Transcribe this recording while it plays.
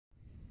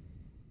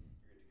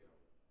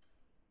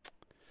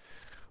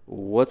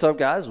What's up,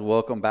 guys?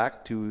 Welcome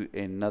back to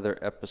another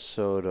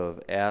episode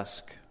of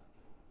Ask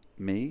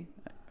Me,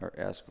 or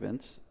Ask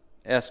Vince.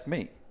 Ask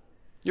Me.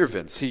 You're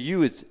Vince. To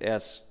you, it's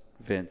Ask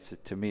Vince.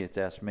 To me, it's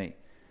Ask Me.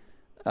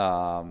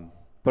 But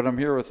I'm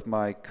here with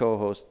my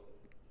co-host,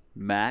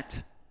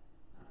 Matt.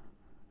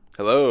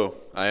 Hello,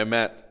 I am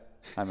Matt.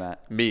 Hi,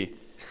 Matt. Me.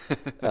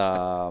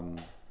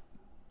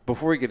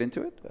 Before we get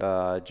into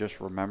it, just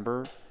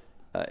remember,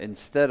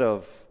 instead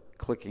of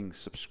clicking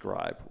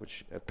subscribe,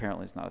 which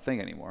apparently is not a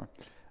thing anymore,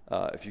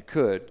 if you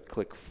could,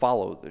 click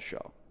follow the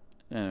show.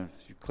 And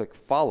if you click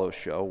follow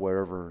show,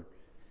 wherever,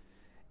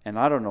 and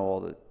I don't know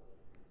all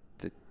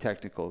the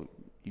technical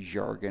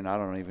jargon. I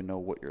don't even know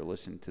what you're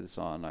listening to this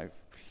on. I've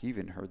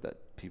even heard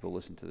that people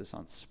listen to this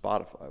on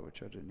Spotify,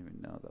 which I didn't even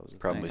know that was a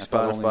Probably thing.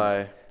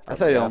 Spotify. I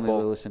thought you only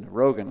listened to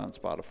Rogan on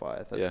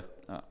Spotify. I thought,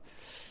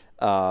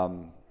 yeah.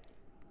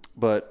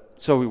 But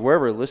so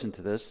wherever you listen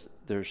to this,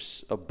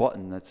 there's a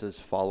button that says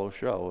follow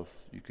show.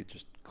 If you could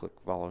just click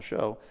follow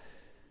show,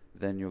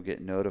 then you'll get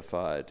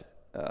notified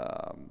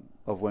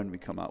of when we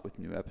come out with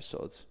new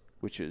episodes,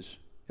 which is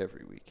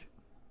every week.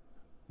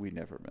 We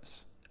never miss,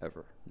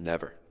 ever.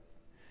 Never.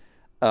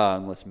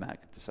 Unless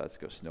Matt decides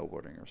to go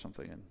snowboarding or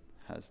something and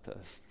has to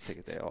take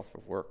a day off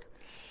of work.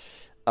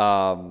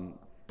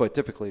 But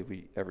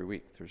typically, every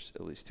week, there's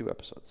at least 2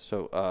 episodes.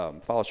 So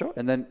follow show.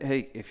 And then,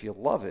 hey, if you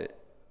love it,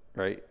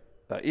 right,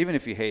 even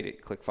if you hate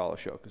it, click follow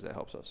show because that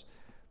helps us.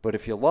 But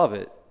if you love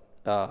it,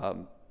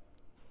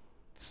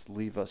 just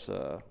leave us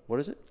a, what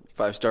is it?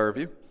 5-star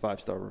review.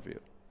 5-star review.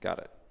 Got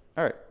it.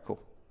 All right, cool.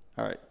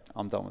 All right,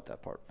 I'm done with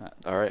that part.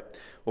 All right.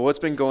 Well, what's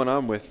been going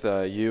on with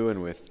you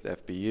and with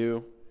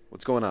FBU?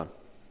 What's going on?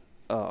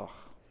 Oh,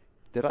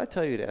 did I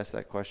tell you to ask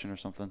that question or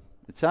something?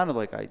 It sounded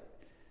like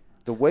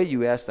the way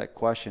you asked that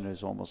question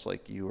is almost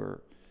like you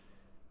were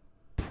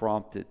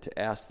prompted to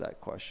ask that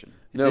question.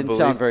 It didn't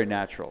sound very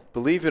natural.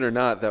 Believe it or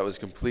not, that was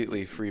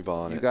completely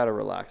freeballing. You got to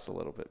relax a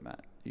little bit,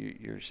 Matt.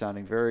 You're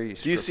sounding very.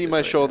 Do you see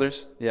my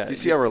shoulders? Yeah. Do you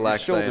see how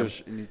relaxed I am?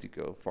 Shoulders need to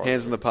go farther.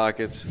 Hands in the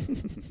pockets.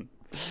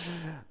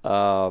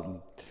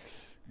 Well,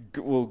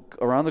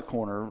 around the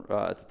corner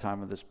at the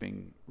time of this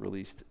being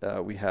released,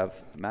 we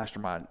have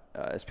Mastermind,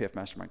 SPF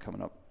Mastermind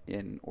coming up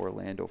in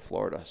Orlando,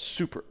 Florida.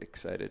 Super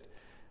excited.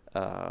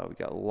 We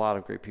got a lot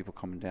of great people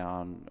coming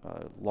down.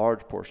 A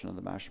large portion of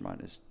the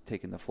Mastermind is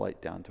taking the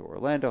flight down to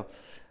Orlando.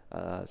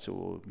 So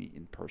we'll meet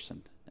in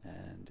person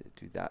and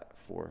do that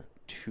for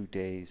 2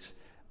 days.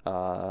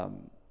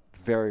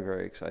 Very,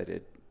 very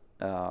excited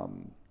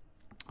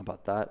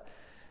about that.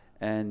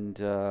 And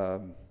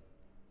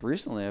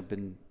recently I've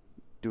been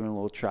doing a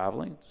little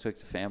traveling. Took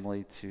the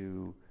family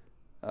to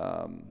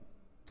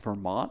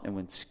Vermont and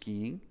went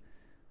skiing.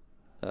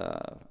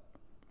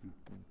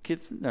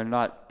 Kids, they're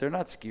not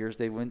skiers.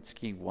 They went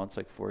skiing once,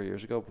 like 4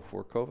 years ago,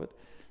 before COVID.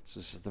 So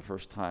this is the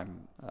first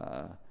time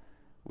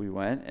we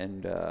went,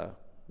 and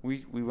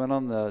we went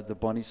on the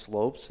bunny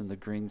slopes and the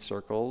green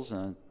circles,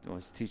 and I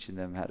was teaching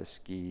them how to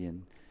ski.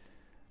 And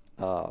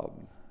I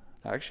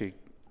actually,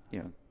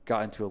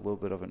 got into a little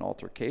bit of an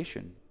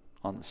altercation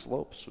on the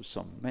slopes with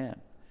some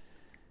man.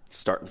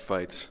 Starting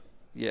fights.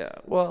 Yeah.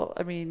 Well,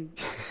 I mean,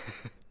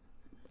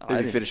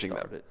 Maybe finishing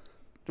them.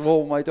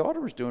 Well, my daughter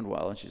was doing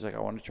well, and she's like, I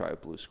want to try a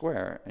blue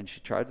square. And she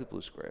tried the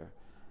blue square,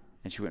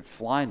 and she went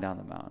flying down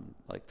the mountain,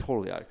 like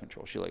totally out of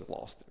control. She like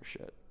lost her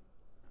shit.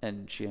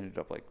 And she ended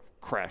up like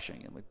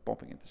crashing and like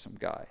bumping into some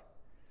guy.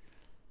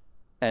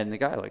 And the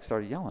guy like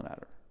started yelling at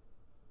her.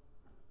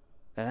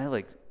 And I'm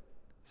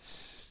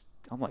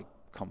like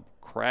come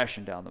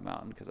crashing down the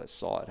mountain because I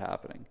saw it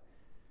happening.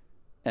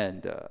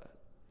 And,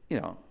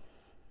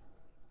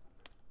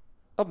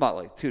 I'm not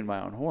like tooting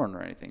my own horn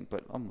or anything,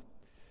 but I'm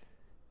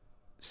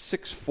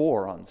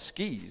 6'4" on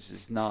skis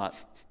is not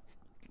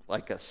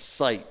like a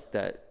sight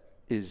that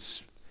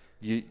is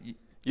you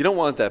don't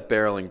want that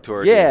barreling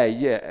toward you. Yeah,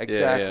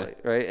 exactly.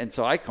 Yeah. Right. And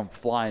so I come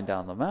flying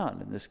down the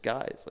mountain, and this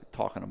guy is like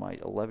talking to my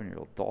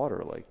 11-year-old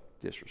daughter like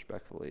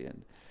disrespectfully,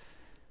 and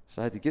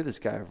so I had to give this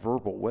guy a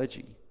verbal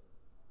wedgie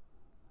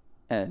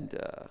and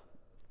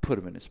put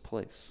him in his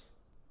place.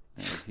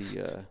 And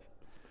he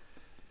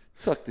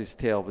tucked his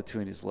tail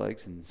between his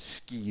legs and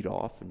skied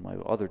off. And my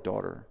other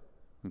daughter,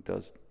 who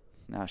does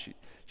now,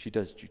 she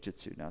does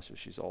jiu-jitsu now, so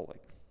she's all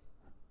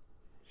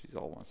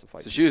wants to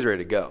fight. So she was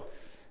ready to go.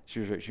 She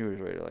was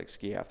ready to like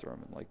ski after him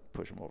and like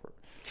push him over.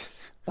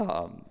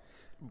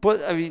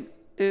 But I mean,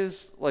 it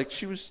was like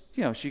she was,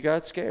 she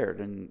got scared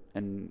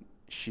and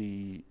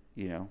she,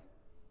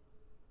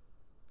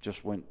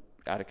 just went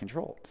out of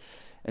control.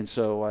 And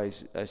so I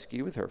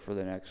skied with her for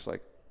the next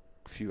like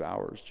few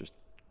hours, just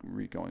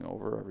going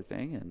over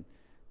everything, and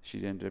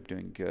she ended up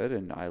doing good.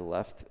 And I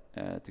left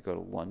to go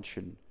to lunch,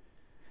 and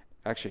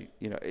actually,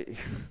 it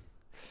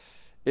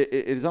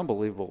is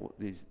unbelievable.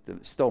 The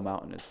Stowe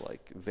Mountain is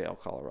like Vail,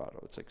 Colorado.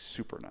 It's like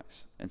super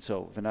nice. And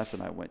so Vanessa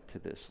and I went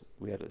to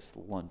we had this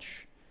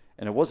lunch,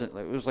 and it was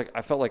like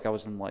I felt like I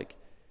was in like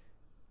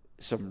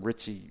some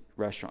ritzy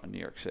restaurant in New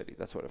York City.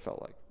 That's what it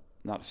felt like.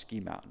 Not a ski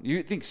mountain.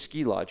 You think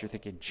ski lodge, you're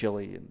thinking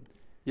chilly and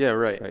yeah,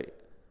 right.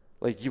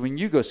 Like when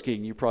you go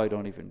skiing, you probably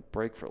don't even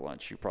break for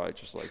lunch. You probably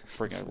just like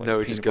bring out like No,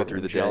 we peanut just go butter through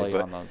and the day, jelly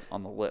but-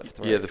 on the lift.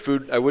 Right? Yeah, the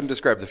food. I wouldn't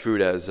describe the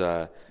food as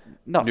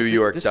No, New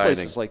York this dining.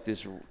 place is like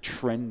this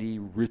trendy,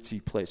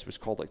 ritzy place. It was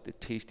called like the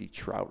Tasty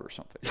Trout or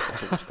something.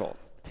 That's what it was called,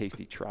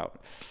 Tasty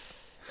Trout.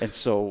 And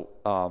so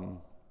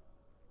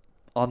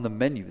on the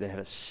menu, they had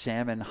a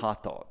salmon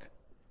hot dog.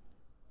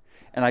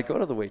 And I go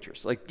to the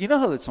waitress. Like, you know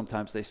how that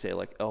sometimes they say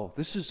like, oh,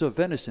 this is a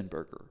venison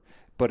burger,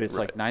 but it's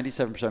like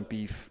 97%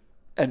 beef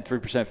and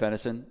 3%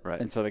 venison. Right.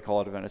 And so they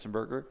call it a venison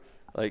burger.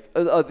 Like,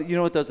 you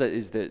know what does that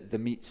is the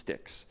meat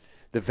sticks.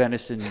 The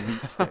venison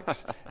meat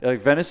sticks.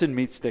 Like venison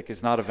meat stick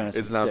is not a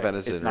venison stick. It's not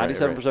venison. It's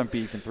 97%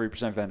 beef and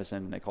 3%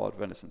 venison, and they call it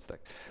venison stick.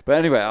 But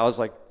anyway, I was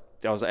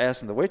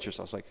asking the waitress,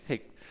 I was like,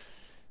 hey,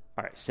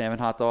 all right, salmon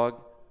hot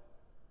dog.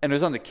 And it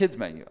was on the kids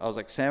menu. I was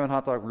like, salmon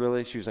hot dog,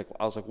 really? She was like,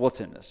 I was like,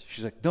 what's in this?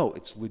 She's like, no,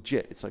 it's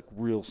legit. It's like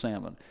real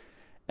salmon.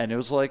 And it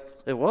was like,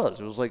 it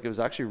was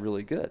actually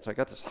really good. So I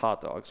got this hot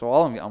dog. So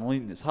I'm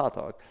eating this hot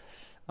dog.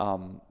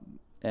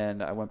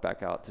 And I went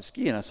back out to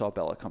ski, and I saw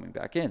Bella coming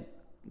back in.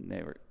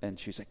 And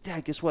she's like,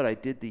 Dad, guess what? I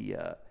did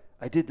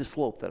the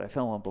slope that I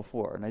fell on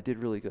before, and I did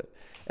really good.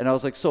 And I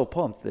was like so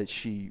pumped that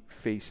she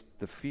faced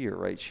the fear,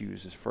 right? She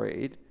was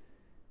afraid.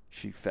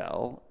 She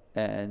fell.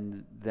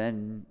 And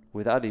then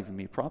without even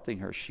me prompting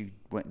her, she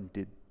went and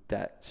did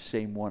that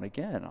same one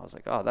again. I was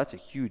like, oh, that's a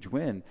huge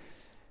win.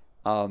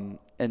 And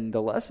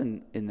the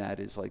lesson in that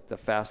is like the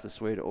fastest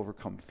way to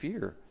overcome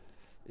fear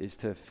is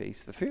to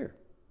face the fear.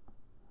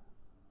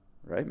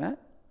 Right, Matt?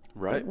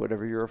 Right.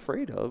 Whatever you're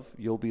afraid of,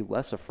 you'll be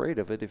less afraid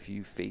of it if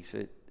you face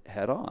it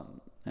head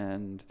on.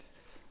 And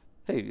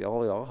hey, we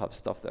all have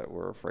stuff that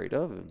we're afraid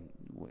of. And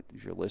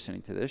if you're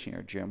listening to this and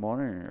you're a gym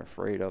owner and you're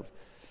afraid of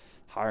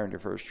hiring your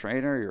first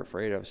trainer, you're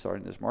afraid of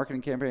starting this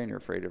marketing campaign, you're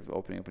afraid of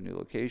opening up a new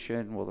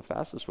location, well, the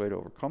fastest way to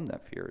overcome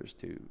that fear is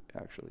to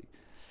actually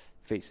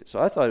face it.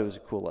 So I thought it was a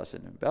cool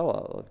lesson in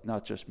Bella,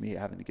 not just me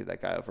having to give that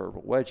guy a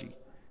verbal wedgie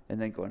and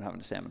then go and having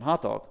a salmon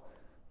hot dog,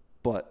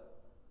 but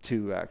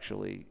to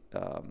actually,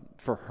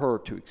 for her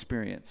to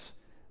experience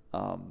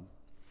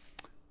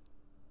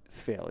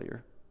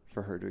failure,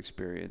 for her to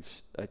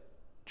experience a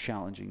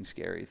challenging,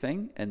 scary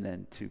thing, and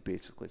then to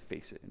basically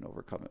face it and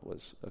overcome it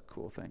was a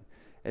cool thing.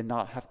 And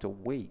not have to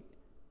wait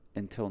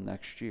until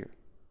next year.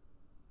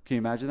 Can you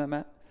imagine that,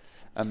 Matt?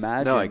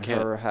 Imagine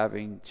her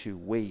having to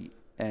wait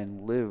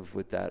and live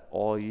with that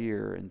all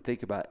year and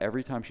think about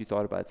every time she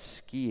thought about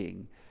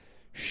skiing,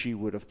 she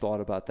would have thought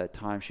about that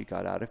time she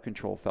got out of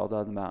control, fell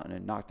down the mountain,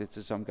 and knocked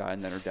into some guy,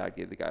 and then her dad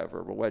gave the guy a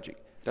verbal wedgie.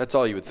 That's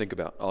all you would think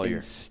about all year.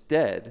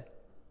 Instead,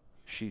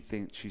 she's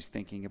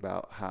thinking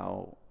about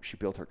how she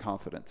built her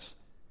confidence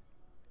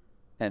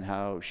and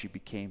how she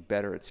became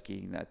better at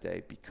skiing that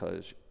day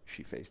because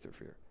she faced her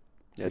fear.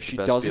 Yeah, if she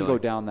doesn't go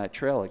down that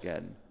trail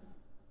again,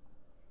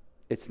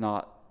 it's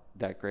not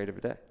that great of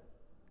a day.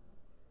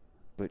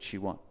 But she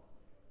won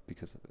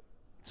because of it.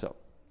 So,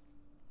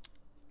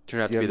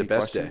 turned out to be the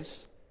best day.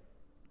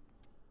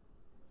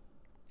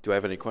 Do I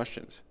have any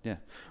questions? Yeah.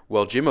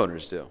 Well, gym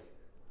owners do.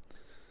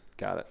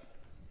 Got it.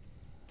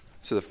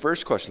 So the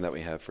first question that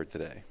we have for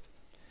today,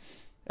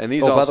 and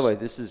these by the way,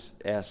 this is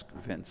Ask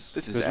Vince.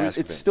 This is Ask Vince.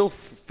 It's still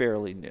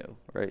fairly new,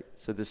 right?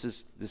 So this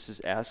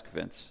is Ask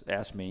Vince.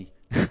 Ask me.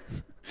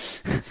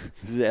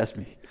 This is Ask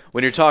me.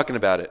 When you're talking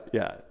about it,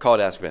 yeah, call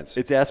it Ask Vince.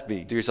 It's Ask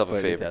me. Do yourself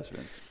a favor. It's Ask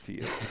Vince to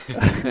you.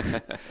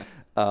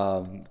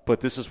 But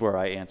this is where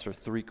I answer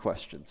 3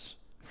 questions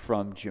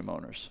from gym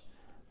owners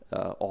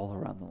all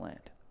around the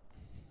land.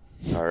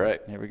 All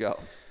right. Here we go.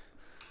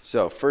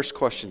 So first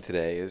question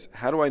today is,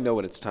 how do I know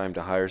when it's time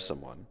to hire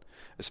someone,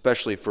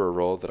 especially for a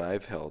role that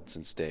I've held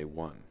since day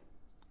one?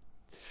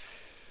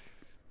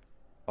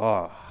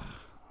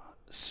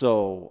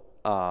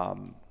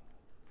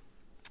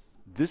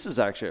 This is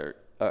actually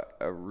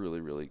a really,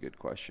 really good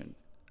question.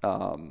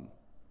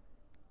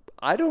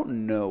 I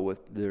don't know if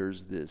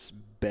there's this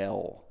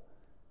bell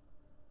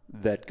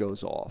that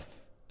goes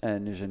off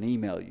and there's an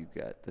email you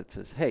get that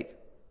says, hey,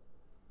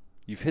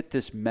 you've hit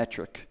this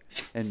metric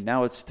and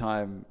now it's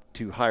time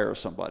to hire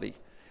somebody.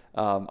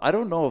 I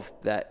don't know if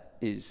that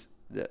is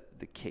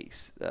the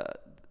case.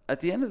 At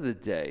the end of the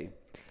day,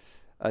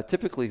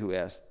 typically who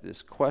asks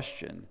this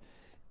question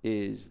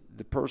is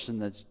the person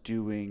that's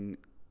doing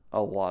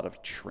a lot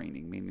of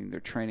training, meaning they're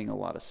training a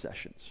lot of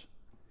sessions.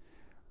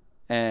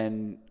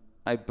 And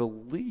I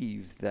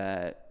believe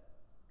that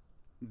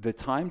the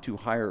time to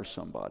hire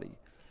somebody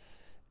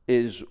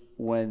is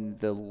when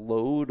the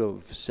load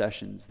of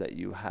sessions that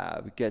you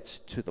have gets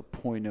to the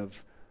point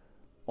of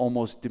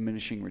almost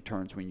diminishing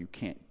returns when you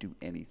can't do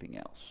anything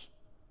else.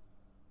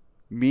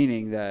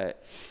 Meaning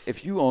that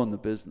if you own the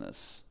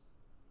business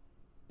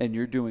and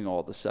you're doing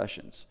all the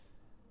sessions,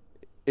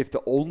 if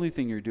the only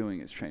thing you're doing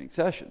is training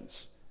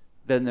sessions,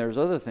 then there's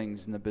other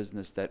things in the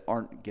business that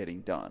aren't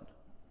getting done.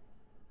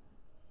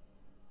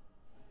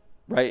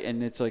 Right?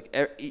 And it's like,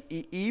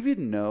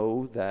 even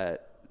know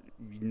that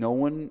no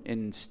one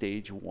in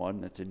stage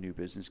 1 that's a new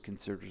business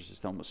considers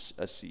themselves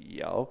a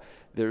CEO,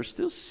 there's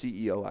still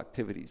CEO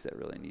activities that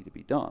really need to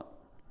be done.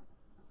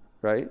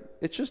 right?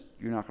 It's just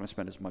you're not going to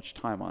spend as much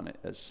time on it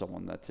as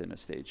someone that's in a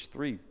stage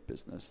 3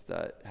 business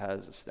that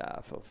has a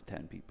staff of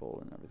 10 people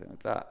and everything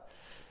like that.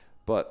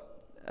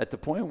 But at the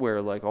point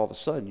where like all of a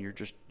sudden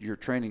you're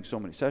training so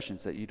many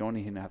sessions that you don't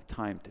even have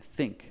time to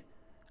think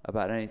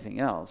about anything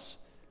else,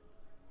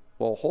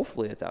 well,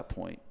 hopefully at that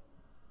point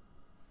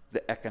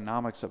the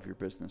economics of your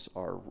business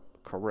are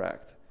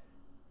correct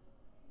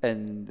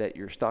and that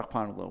you're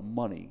stockpiling a little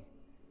money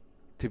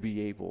to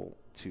be able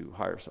to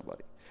hire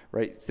somebody,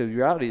 right? So the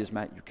reality is,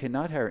 Matt, you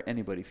cannot hire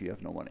anybody if you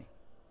have no money.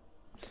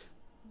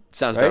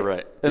 Sounds about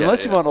right.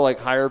 Unless you want to like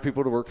hire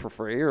people to work for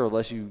free, or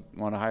unless you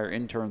want to hire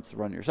interns to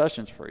run your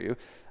sessions for you.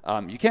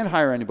 You can't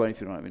hire anybody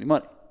if you don't have any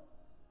money.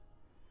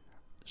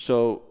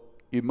 So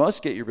you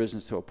must get your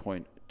business to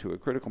a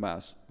critical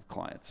mass of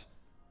clients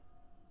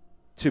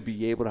to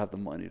be able to have the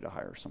money to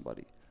hire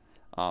somebody.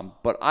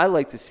 But I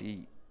like to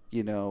see,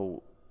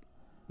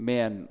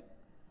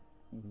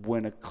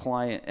 when a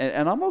client,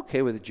 and I'm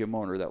okay with a gym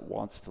owner that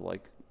wants to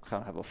like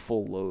kind of have a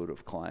full load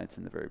of clients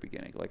in the very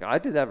beginning. Like I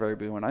did that very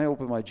beginning when I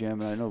opened my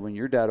gym, and I know when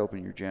your dad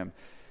opened your gym,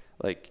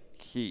 like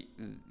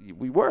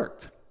you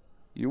worked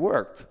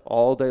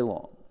all day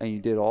long, and you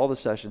did all the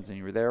sessions, and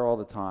you were there all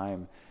the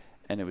time,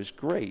 and it was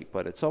great.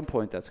 But at some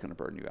point, that's going to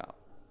burn you out,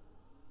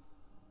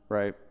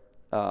 right?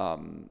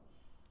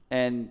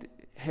 And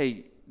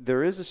hey,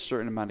 there is a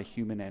certain amount of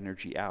human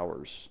energy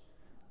hours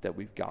that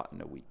we've got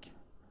in a week.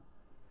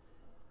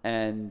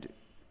 And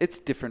it's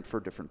different for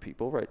different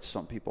people, right?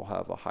 Some people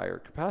have a higher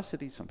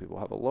capacity, some people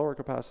have a lower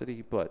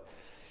capacity, but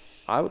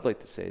I would like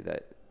to say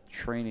that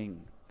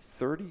training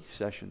 30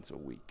 sessions a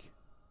week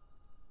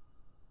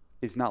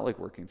is not like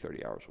working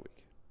 30 hours a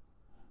week.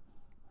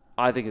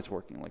 I think it's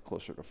working like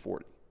closer to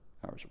 40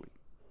 hours a week,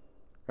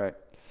 right?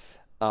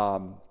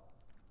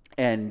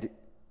 And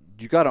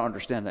you got to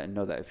understand that and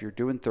know that if you're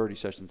doing 30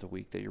 sessions a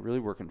week, that you're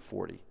really working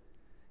 40.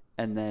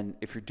 And then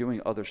if you're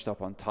doing other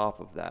stuff on top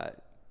of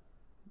that,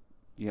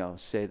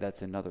 say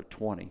that's another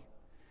 20,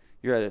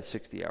 you're at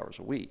 60 hours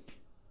a week.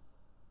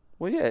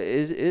 Well, yeah,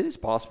 it is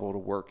possible to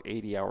work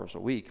 80 hours a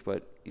week,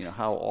 but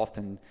how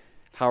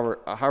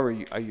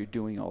are you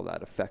doing all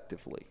that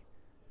effectively,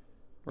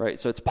 right?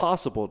 So it's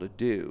possible to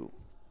do.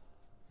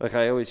 Like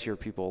I always hear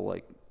people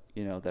like,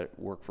 that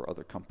work for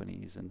other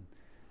companies and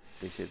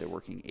they say they're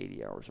working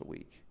 80 hours a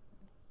week.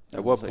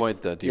 At what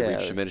point do you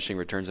reach diminishing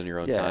returns on your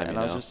own time? And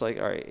I was just like,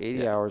 all right,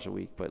 80 hours a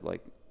week, but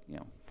like,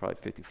 probably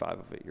 55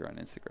 of it you're on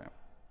Instagram.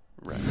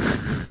 Right.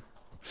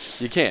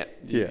 You can't.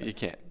 You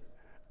can't.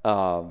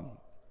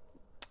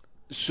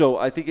 So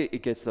I think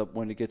it gets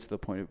when it gets to the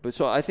point. But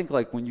so I think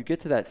like when you get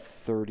to that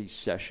 30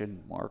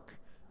 session mark,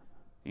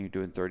 and you're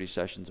doing 30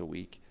 sessions a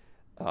week,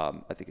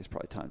 I think it's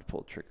probably time to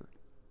pull the trigger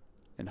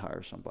and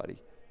hire somebody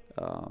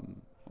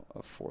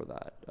for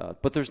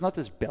that. But there's not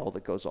this bell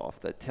that goes off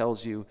that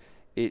tells you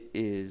it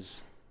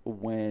is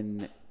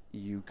when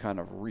you kind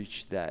of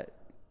reach that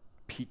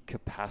peak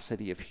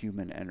capacity of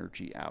human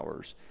energy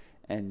hours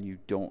and you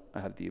don't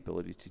have the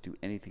ability to do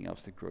anything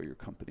else to grow your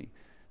company.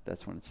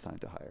 That's when it's time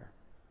to hire.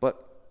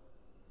 But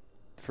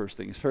first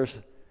things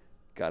first,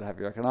 got to have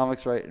your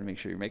economics right and make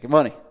sure you're making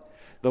money.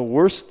 The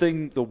worst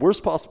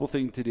possible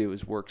thing to do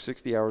is work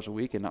 60 hours a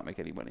week and not make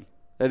any money.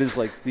 That is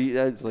like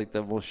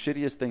the most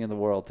shittiest thing in the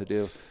world to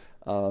do.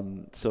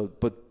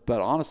 But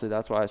honestly,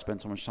 that's why I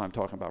spend so much time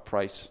talking about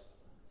price,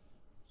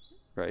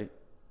 right?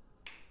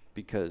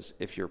 Because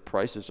if your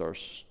prices are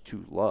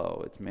too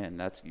low,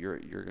 you're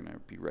going to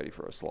be ready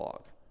for a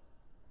slog.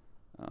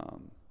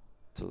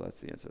 So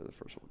that's the answer to the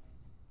first one.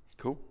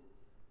 Cool.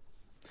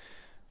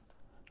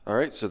 All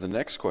right, so the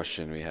next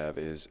question we have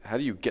is, how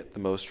do you get the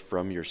most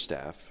from your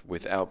staff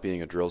without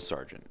being a drill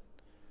sergeant?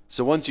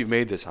 So once you've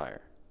made this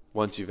hire,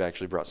 once you've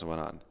actually brought someone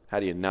on, how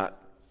do you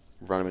not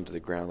run them into the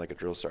ground like a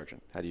drill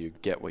sergeant? How do you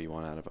get what you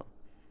want out of them?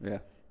 Yeah.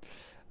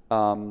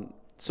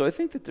 So I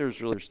think that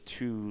there's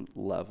two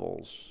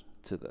levels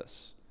to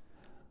this.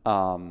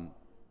 I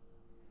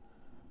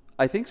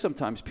think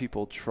sometimes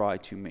people try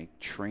to make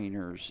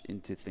trainers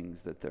into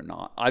things that they're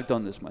not. I've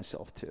done this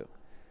myself too,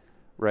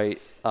 right?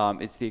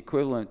 It's the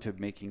equivalent to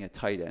making a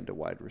tight end a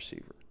wide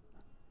receiver,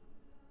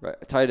 right?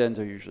 Tight ends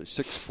are usually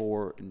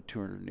 6'4" and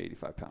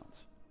 285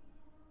 pounds.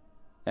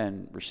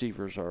 And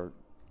receivers are,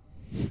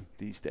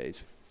 these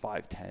days,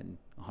 5'10",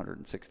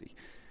 160,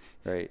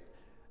 right?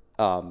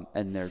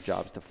 And their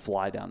job is to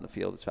fly down the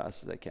field as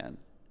fast as they can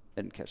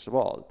and catch the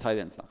ball. The tight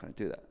end's not going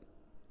to do that.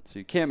 So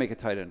you can't make a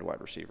tight end a wide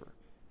receiver.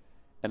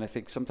 And I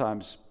think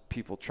sometimes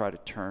people try to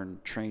turn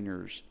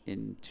trainers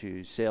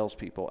into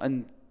salespeople.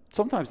 And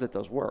sometimes that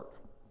does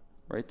work,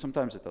 right?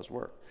 Sometimes it does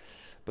work.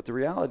 But the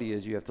reality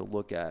is you have to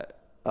look at,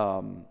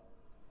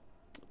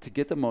 to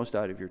get the most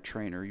out of your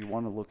trainer, you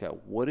want to look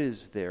at what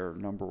is their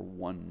number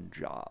one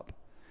job.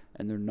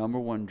 And their number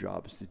one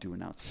job is to do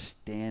an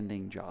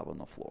outstanding job on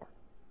the floor.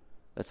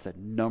 That's the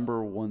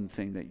number one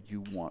thing that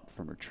you want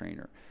from a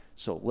trainer.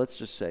 So let's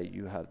just say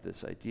you have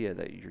this idea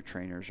that your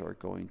trainers are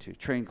going to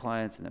train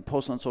clients and then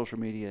post on social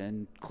media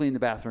and clean the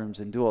bathrooms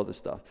and do all this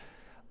stuff.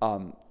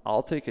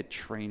 I'll take a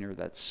trainer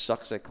that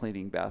sucks at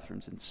cleaning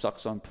bathrooms and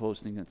sucks on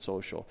posting on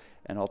social,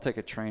 and I'll take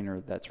a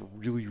trainer that's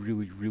really,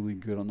 really, really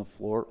good on the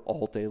floor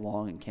all day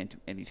long and can't do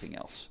anything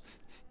else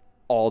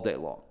all day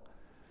long.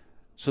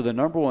 So the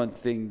number one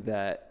thing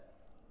that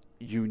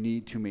you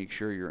need to make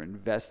sure you're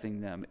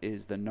investing them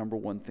is the number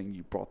one thing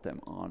you brought them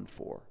on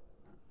for,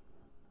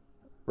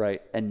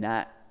 right? And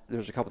that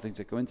there's a couple things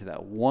that go into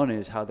that. One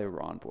is how they were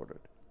onboarded.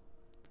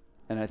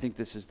 And I think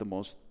this is the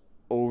most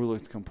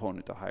overlooked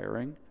component to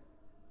hiring,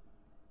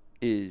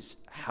 is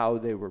how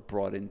they were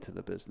brought into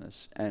the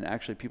business. And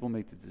actually, people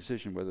make the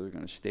decision whether they're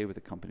going to stay with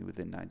the company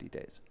within 90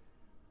 days.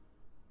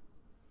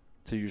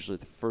 So usually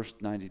the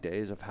first 90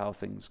 days of how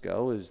things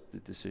go is the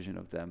decision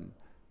of them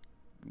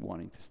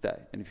wanting to stay.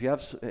 And if you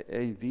have,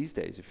 these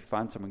days, if you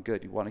find someone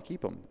good, you want to keep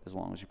them as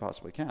long as you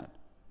possibly can.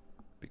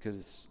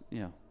 Because,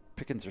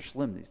 pickings are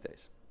slim these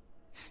days.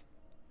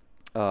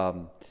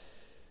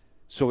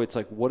 So it's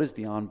like, what is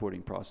the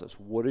onboarding process?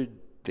 What did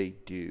they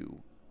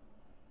do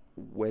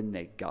when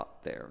they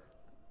got there?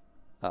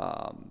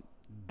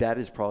 That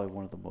is probably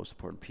one of the most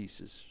important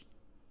pieces,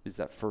 is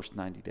that first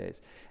 90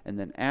 days. And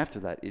then after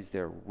that, is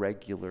there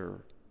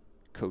regular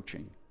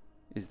coaching?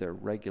 Is there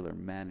regular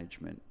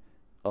management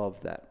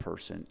of that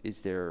person?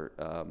 Is there,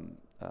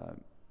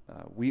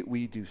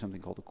 we do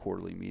something called a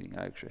quarterly meeting.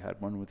 I actually had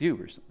one with you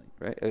recently,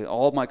 right?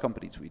 All of my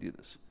companies, we do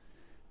this.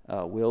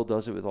 Will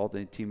does it with all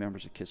the team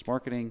members at KISS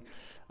Marketing.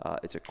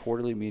 It's a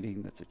quarterly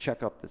meeting. That's a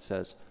checkup that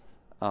says,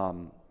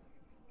 how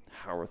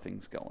are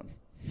things going?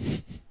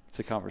 It's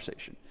a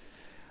conversation.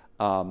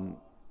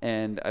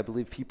 And I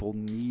believe people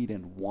need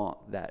and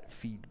want that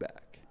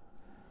feedback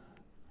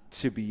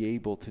to be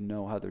able to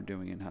know how they're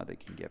doing and how they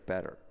can get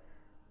better,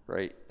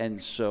 right?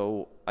 And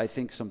so I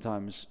think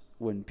sometimes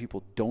when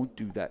people don't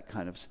do that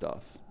kind of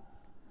stuff,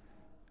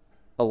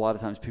 a lot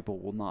of times people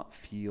will not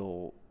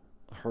feel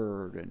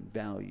heard and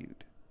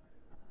valued.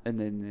 And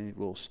then they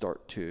will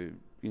start to,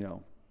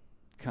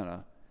 kind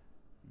of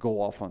go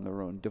off on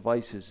their own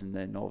devices, and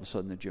then all of a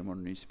sudden the gym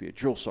owner needs to be a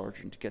drill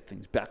sergeant to get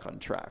things back on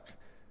track,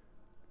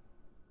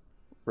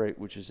 right?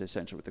 Which is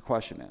essentially what the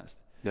question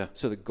asked. Yeah.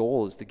 So the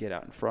goal is to get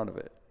out in front of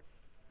it,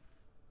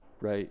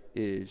 right?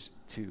 Is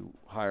to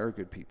hire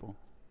good people,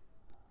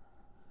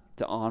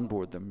 to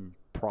onboard them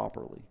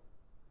properly,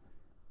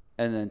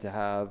 and then to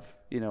have,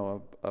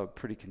 a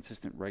pretty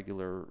consistent,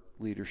 regular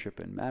leadership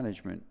and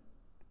management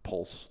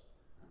pulse,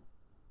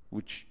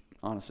 which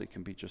honestly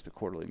can be just a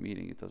quarterly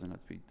meeting. It doesn't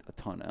have to be a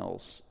ton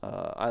else.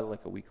 I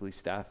like a weekly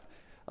staff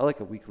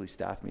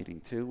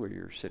meeting too, where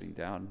you're sitting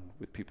down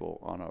with people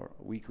on a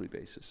weekly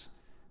basis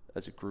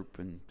as a group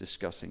and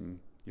discussing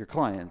your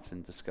clients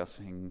and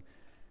discussing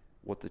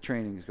what the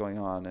training is going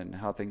on and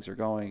how things are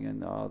going,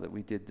 and that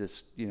we did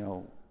this,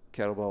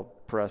 kettlebell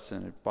press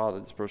and it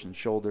bothered this person's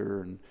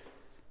shoulder, and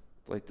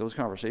like those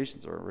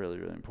conversations are really,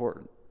 really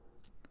important,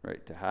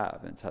 right, to have,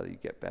 and it's how you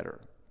get better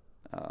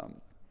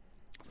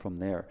from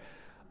there.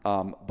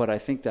 But I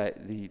think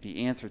that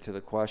the answer to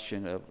the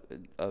question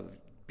of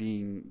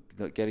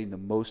getting the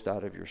most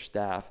out of your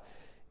staff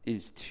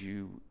is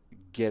to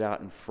get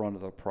out in front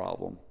of the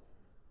problem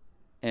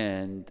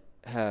and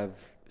have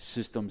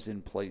systems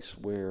in place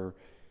where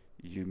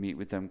you meet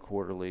with them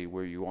quarterly,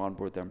 where you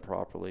onboard them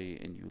properly,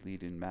 and you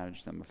lead and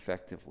manage them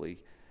effectively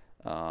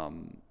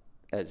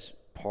as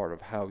part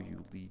of how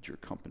you lead your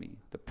company.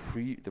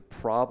 The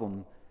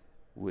problem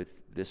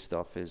with this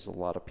stuff is a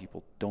lot of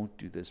people don't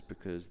do this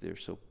because they're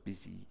so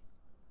busy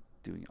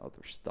doing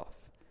other stuff,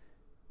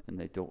 and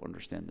they don't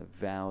understand the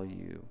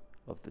value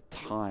of the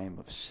time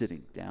of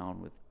sitting down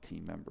with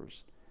team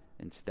members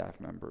and staff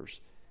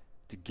members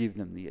to give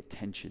them the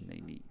attention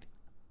they need.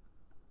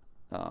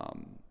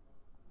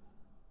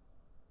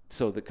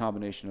 So the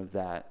combination of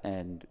that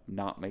and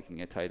not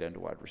making a tight end a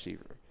wide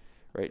receiver,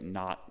 right?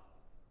 Not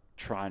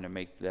trying to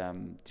make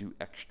them do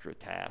extra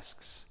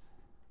tasks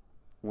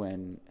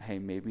when, hey,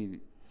 maybe,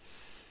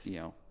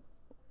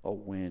 a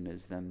win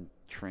is them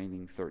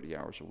training 30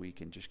 hours a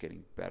week and just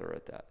getting better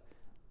at that.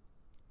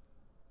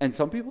 And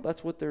some people,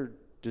 that's what they're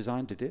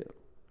designed to do,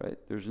 right?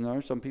 There's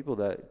some people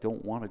that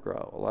don't want to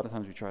grow. A lot of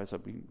times we try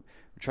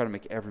to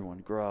make everyone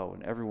grow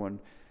and everyone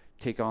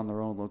take on their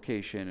own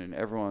location and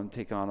everyone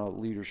take on a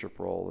leadership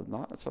role.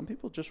 And some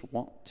people just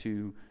want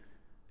to,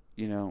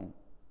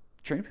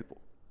 train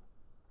people.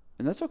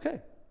 And that's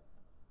okay,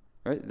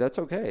 right? That's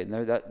okay.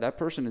 And that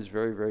person is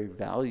very, very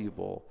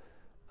valuable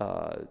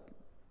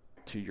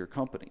to your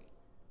company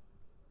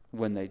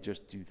when they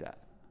just do that.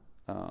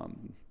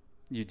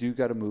 You do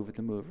got to move with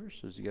the movers.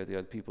 So you got the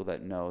other people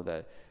that know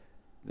that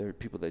there are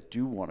people that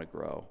do want to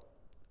grow.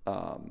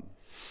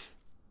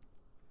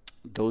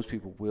 Those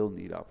people will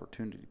need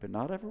opportunity, but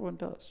not everyone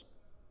does.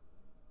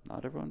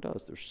 Not everyone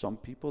does. There's some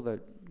people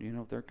that,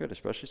 they're good,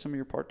 especially some of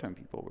your part-time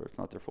people where it's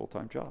not their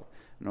full-time job.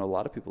 I know a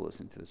lot of people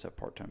listening to this have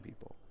part-time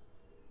people,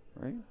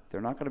 right?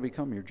 They're not going to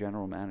become your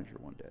general manager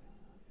one day.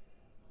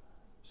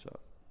 So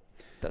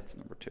that's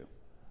number 2.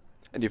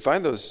 And you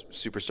find those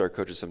superstar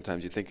coaches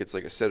sometimes, you think it's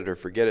like a set it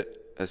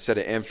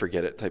and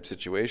forget it type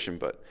situation,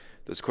 but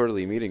those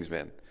quarterly meetings,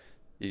 man,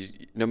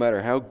 no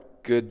matter how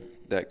good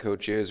that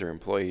coach is or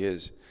employee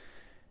is,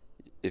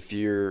 if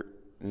you're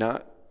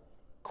not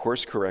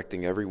course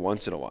correcting every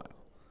once in a while,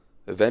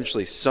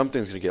 eventually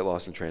something's going to get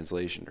lost in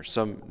translation or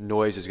some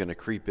noise is going to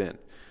creep in.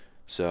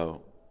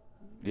 So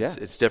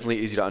it's definitely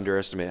easy to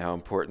underestimate how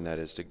important that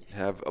is to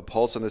have a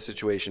pulse on the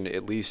situation,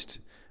 at least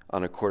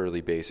on a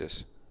quarterly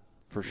basis.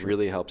 For sure.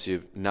 Really helps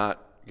you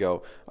not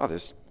go, oh,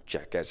 this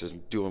jackass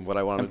isn't doing what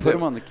I want him to do. And put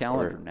them on the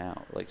calendar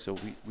now. Like, so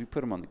we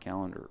put them on the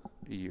calendar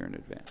a year in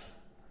advance.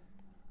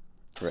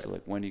 Right. So,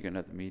 like, when are you going to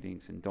have the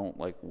meetings? And don't,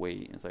 like,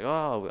 wait. And it's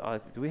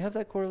like, do we have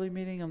that quarterly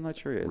meeting? I'm not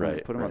sure yet.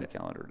 Right. Put them on the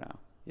calendar now.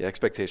 Yeah,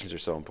 expectations are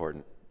so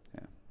important.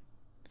 Yeah.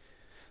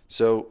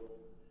 So,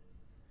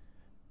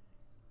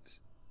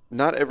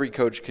 not every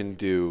coach can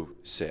do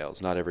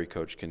sales. Not every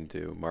coach can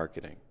do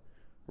marketing,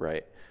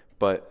 right?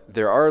 But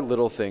there are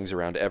little things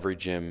around every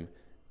gym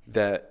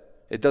that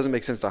it doesn't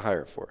make sense to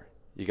hire for.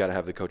 You got to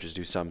have the coaches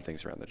do some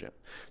things around the gym.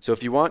 So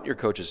if you want your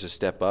coaches to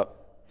step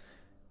up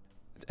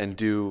and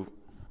do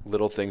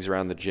little things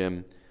around the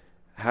gym,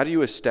 how do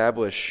you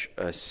establish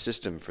a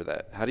system for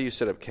that? How do you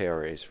set up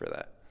KRAs for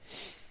that?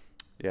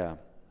 Yeah.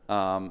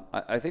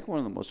 I think one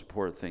of the most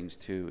important things,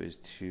 too, is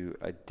to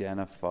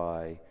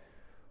identify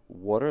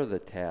what are the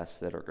tasks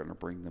that are going to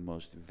bring the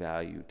most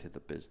value to the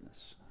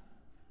business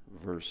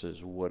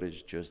versus what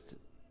is just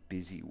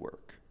busy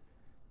work,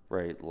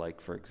 right?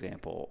 Like, for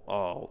example,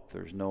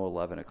 there's no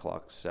 11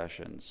 o'clock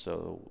session,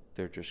 so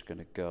they're just going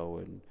to go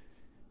and,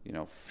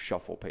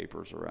 shuffle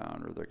papers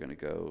around, or they're going to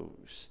go,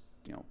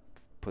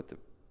 put the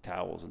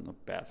towels in the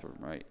bathroom,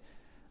 right?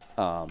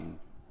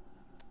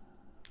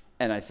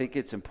 And I think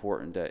it's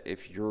important that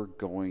if you're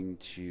going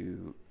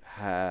to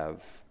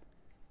have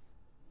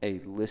a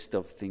list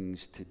of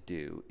things to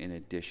do in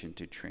addition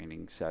to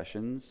training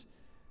sessions,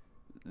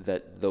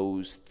 that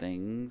those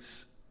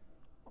things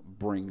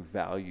bring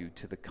value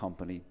to the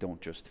company, don't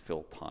just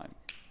fill time,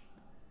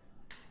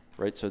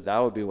 right? So that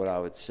would be what I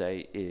would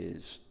say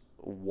is,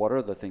 what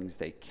are the things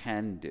they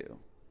can do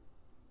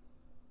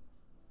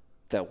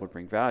that would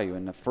bring value?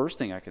 And the first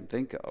thing I can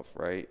think of,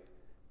 right,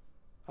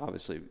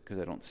 obviously because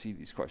I don't see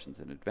these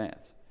questions in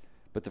advance,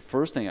 but the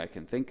first thing I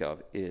can think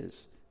of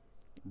is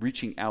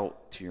reaching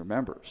out to your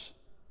members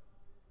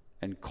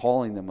and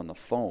calling them on the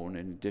phone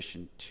in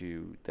addition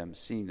to them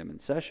seeing them in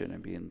session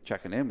and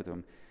checking in with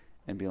them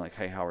and being like,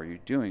 hey, how are you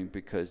doing?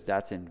 Because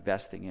that's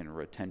investing in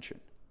retention.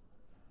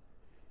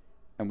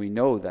 And we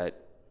know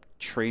that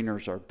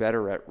trainers are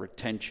better at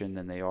retention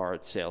than they are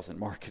at sales and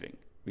marketing.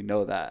 We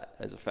know that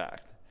as a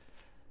fact.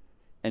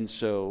 And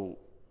so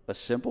a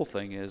simple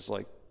thing is,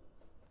 like,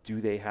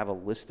 do they have a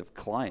list of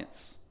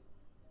clients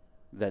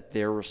that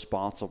they're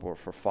responsible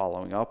for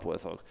following up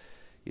with?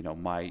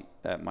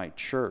 At my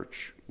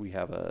church, we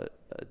have a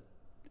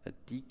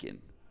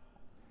deacon,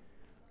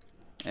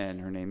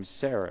 and her name's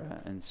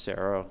Sarah. And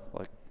Sarah,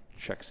 like,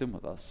 checks in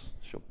with us.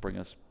 She'll bring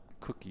us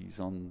cookies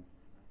on,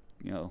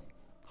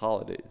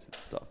 holidays and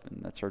stuff,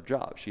 and that's her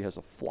job. She has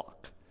a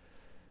flock.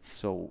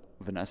 So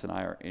Vanessa and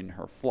I are in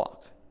her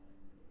flock,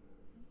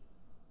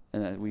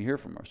 and then we hear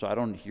from her. So I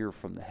don't hear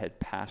from the head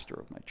pastor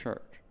of my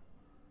church.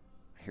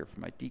 I hear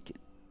from my deacon,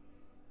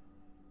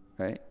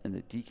 right? And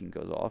the deacon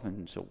goes off,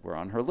 and so we're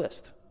on her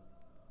list.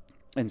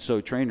 And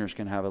so trainers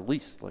can have a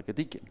list like a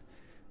deacon,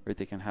 right?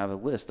 They can have a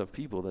list of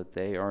people that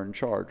they are in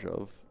charge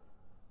of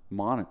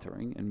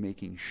monitoring and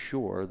making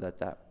sure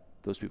that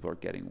those people are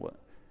getting what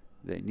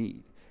they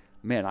need.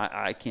 Man,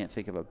 I can't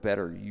think of a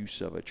better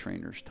use of a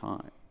trainer's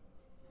time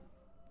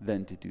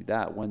than to do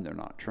that when they're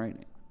not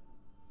training,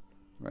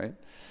 right?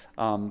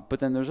 But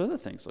then there's other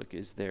things, like,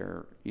 is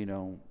there,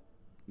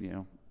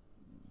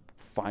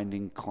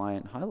 finding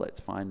client highlights,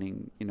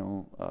 finding,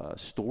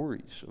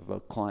 stories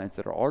of clients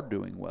that are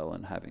doing well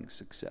and having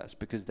success,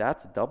 because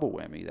that's a double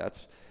whammy.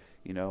 That's,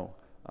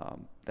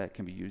 that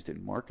can be used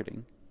in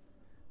marketing,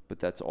 but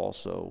that's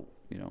also,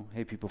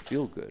 hey, people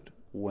feel good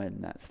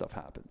when that stuff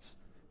happens.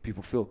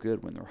 People feel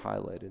good when they're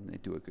highlighted and they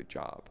do a good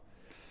job.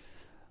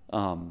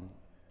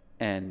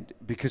 And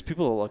because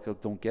people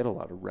don't get a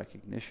lot of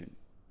recognition.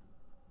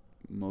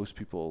 Most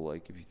people,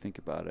 like, if you think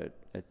about it,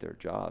 at their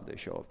job, they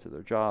show up to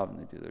their job and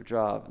they do their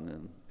job, and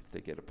then if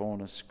they get a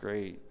bonus,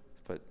 great.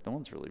 But no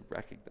one's really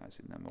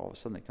recognizing them. All of a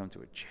sudden, they come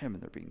to a gym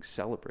and they're being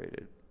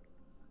celebrated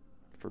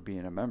for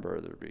being a member.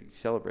 They're being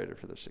celebrated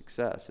for their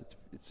success.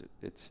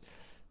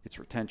 It's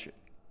retention.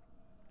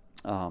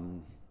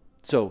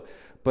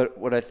 But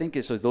what I think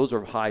is, so those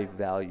are high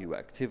value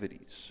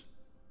activities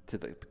to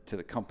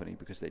the company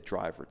because they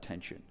drive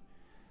retention.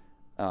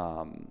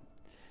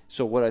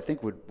 So what I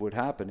think would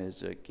happen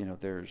is,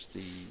 there's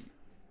the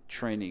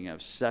training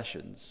of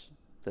sessions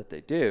that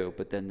they do,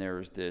 but then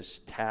there's this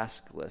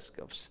task list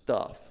of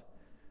stuff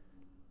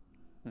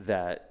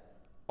that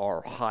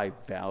are high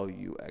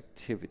value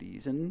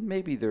activities, and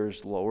maybe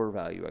there's lower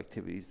value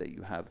activities that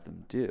you have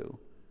them do,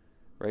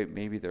 right?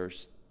 Maybe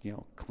there's,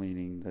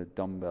 cleaning the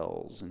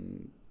dumbbells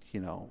and,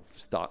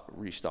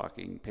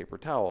 restocking paper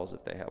towels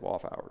if they have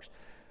off hours.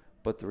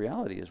 But the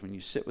reality is, when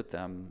you sit with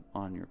them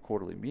on your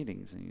quarterly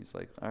meetings and he's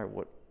like, all right,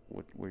 what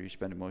are you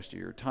spending most of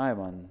your time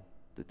on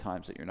the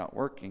times that you're not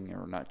working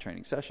or not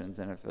training sessions,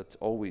 and if it's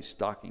always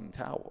stocking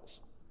towels,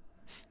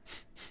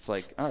 it's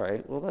like, all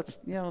right, well, that's,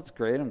 it's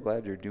great. I'm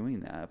glad you're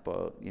doing that.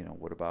 But,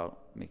 what about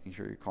making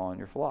sure you're calling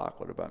your flock?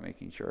 What about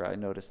making sure, I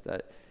noticed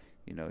that,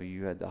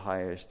 you had the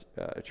highest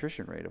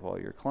attrition rate of all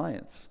your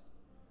clients.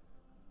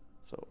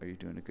 So are you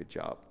doing a good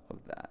job of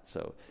that?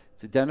 So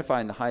it's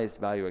identifying the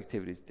highest value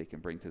activities that they can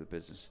bring to the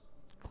business,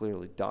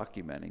 clearly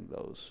documenting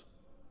those,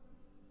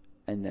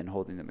 and then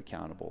holding them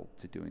accountable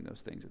to doing those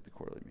things at the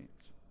quarterly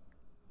meetings.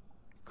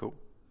 Cool.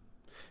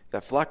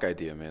 That flock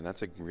idea, man,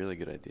 that's a really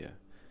good idea.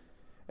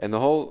 And the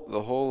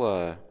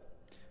whole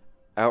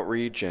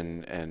outreach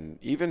and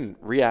even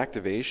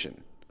reactivation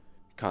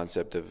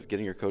concept of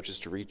getting your coaches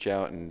to reach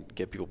out and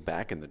get people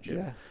back in the gym.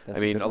 Yeah, I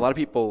mean, a lot of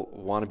people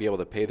want to be able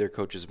to pay their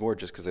coaches more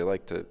just because they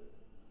like to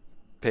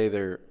pay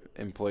their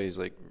employees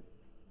like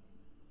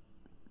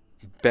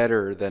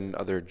better than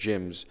other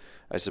gyms,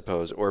 I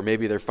suppose. Or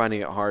maybe they're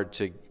finding it hard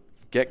to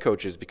get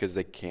coaches because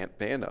they can't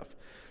pay enough.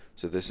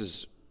 So this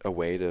is a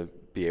way to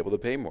be able to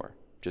pay more.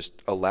 Just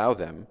allow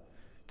them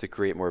to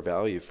create more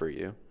value for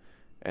you,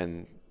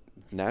 and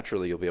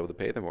naturally you'll be able to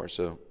pay them more.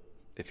 So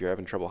if you're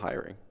having trouble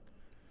hiring,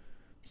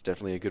 it's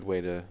definitely a good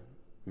way to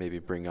maybe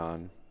bring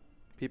on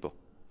people.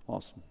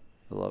 Awesome.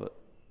 I love it.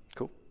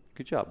 Cool.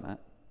 Good job,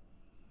 Matt.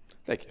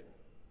 Thank you.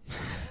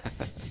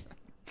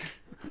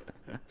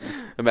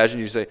 Imagine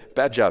you say,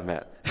 bad job,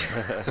 Matt.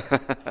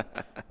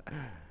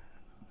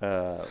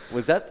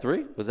 Was that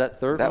 3? Was that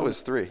third That one?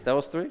 was 3. That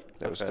was 3?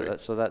 That was 3.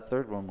 So that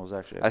third one was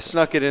actually... I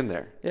snuck it in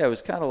there. Yeah, it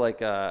was kind of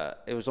like...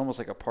 it was almost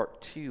like a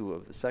part 2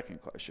 of the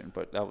second question,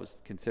 but that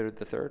was considered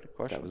the third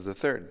question? That was the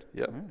third,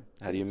 yep. Right.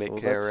 How do you make So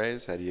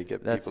KRAs? How do you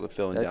get people to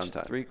fill in that's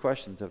downtime? 3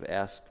 questions of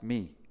Ask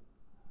Me.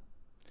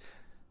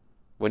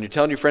 When you're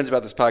telling your friends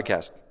about this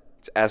podcast,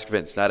 it's Ask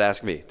Vince, not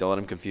Ask Me. Don't let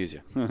them confuse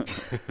you.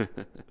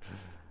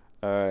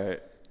 All right.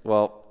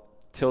 Well,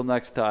 till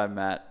next time,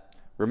 Matt.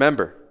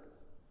 Remember,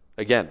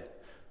 again,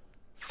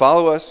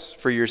 follow us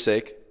for your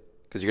sake,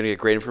 because you're going to get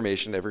great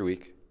information every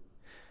week.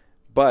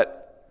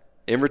 But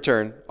in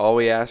return, all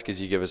we ask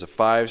is you give us a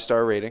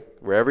 5-star rating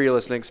wherever you're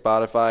listening,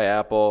 Spotify,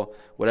 Apple,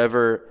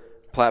 whatever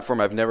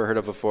platform I've never heard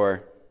of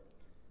before.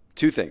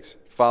 2 things.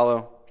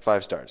 Follow,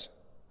 5 stars.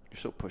 You're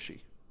so pushy.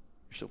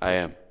 I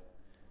am.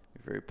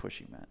 You're very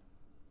pushy, Matt.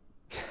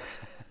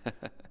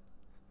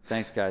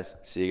 Thanks, guys.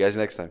 See you guys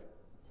next time.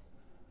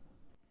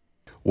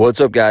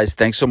 What's up, guys?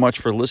 Thanks so much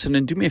for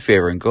listening. Do me a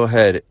favor and go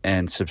ahead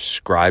and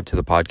subscribe to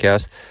the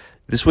podcast.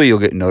 This way you'll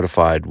get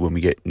notified when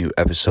we get new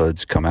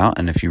episodes come out.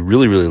 And if you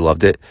really, really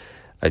loved it,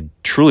 I'd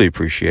truly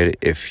appreciate it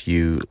if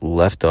you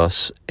left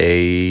us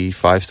a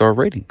 5-star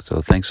rating.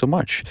 So thanks so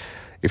much.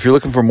 If you're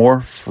looking for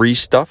more free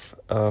stuff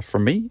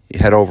from me,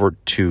 head over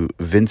to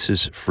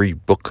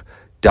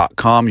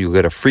vincesfreebook.com. You'll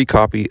get a free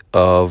copy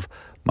of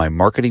my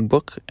marketing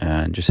book,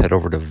 and just head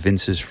over to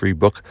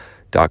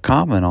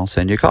vincesfreebook.com and I'll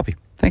send you a copy.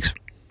 Thanks.